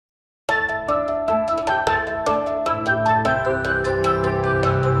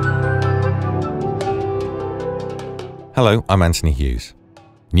Hello, I'm Anthony Hughes.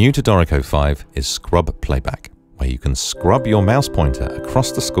 New to Dorico 5 is Scrub Playback, where you can scrub your mouse pointer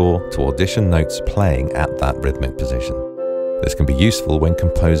across the score to audition notes playing at that rhythmic position. This can be useful when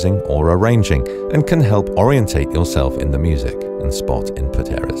composing or arranging and can help orientate yourself in the music and spot input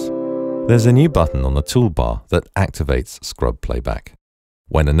errors. There's a new button on the toolbar that activates Scrub Playback.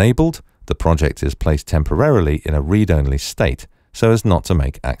 When enabled, the project is placed temporarily in a read-only state so as not to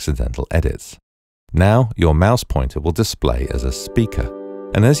make accidental edits. Now your mouse pointer will display as a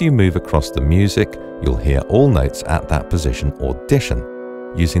speaker, and as you move across the music, you'll hear all notes at that position audition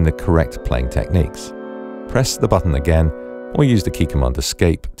using the correct playing techniques. Press the button again or use the key command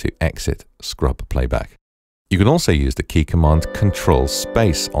Escape to exit Scrub Playback. You can also use the key command Control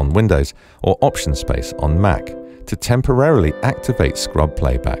Space on Windows or Option Space on Mac to temporarily activate Scrub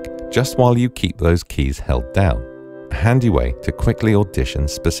Playback just while you keep those keys held down, a handy way to quickly audition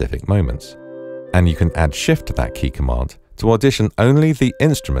specific moments. And you can add Shift to that key command to audition only the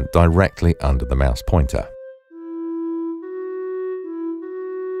instrument directly under the mouse pointer.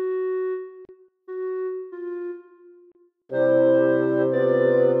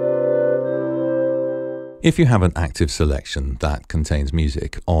 If you have an active selection that contains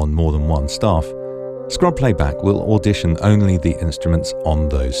music on more than one staff, Scrub Playback will audition only the instruments on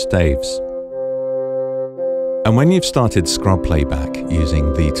those staves. And when you've started Scrub Playback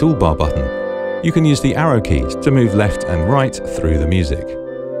using the toolbar button, you can use the arrow keys to move left and right through the music.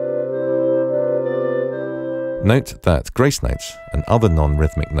 Note that grace notes and other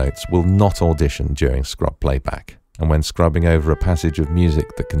non-rhythmic notes will not audition during Scrub Playback, and when scrubbing over a passage of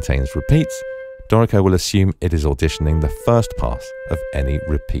music that contains repeats, Dorico will assume it is auditioning the first pass of any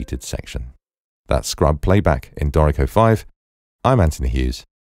repeated section. That's Scrub Playback in Dorico 5. I'm Anthony Hughes.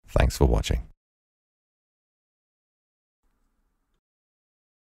 Thanks for watching.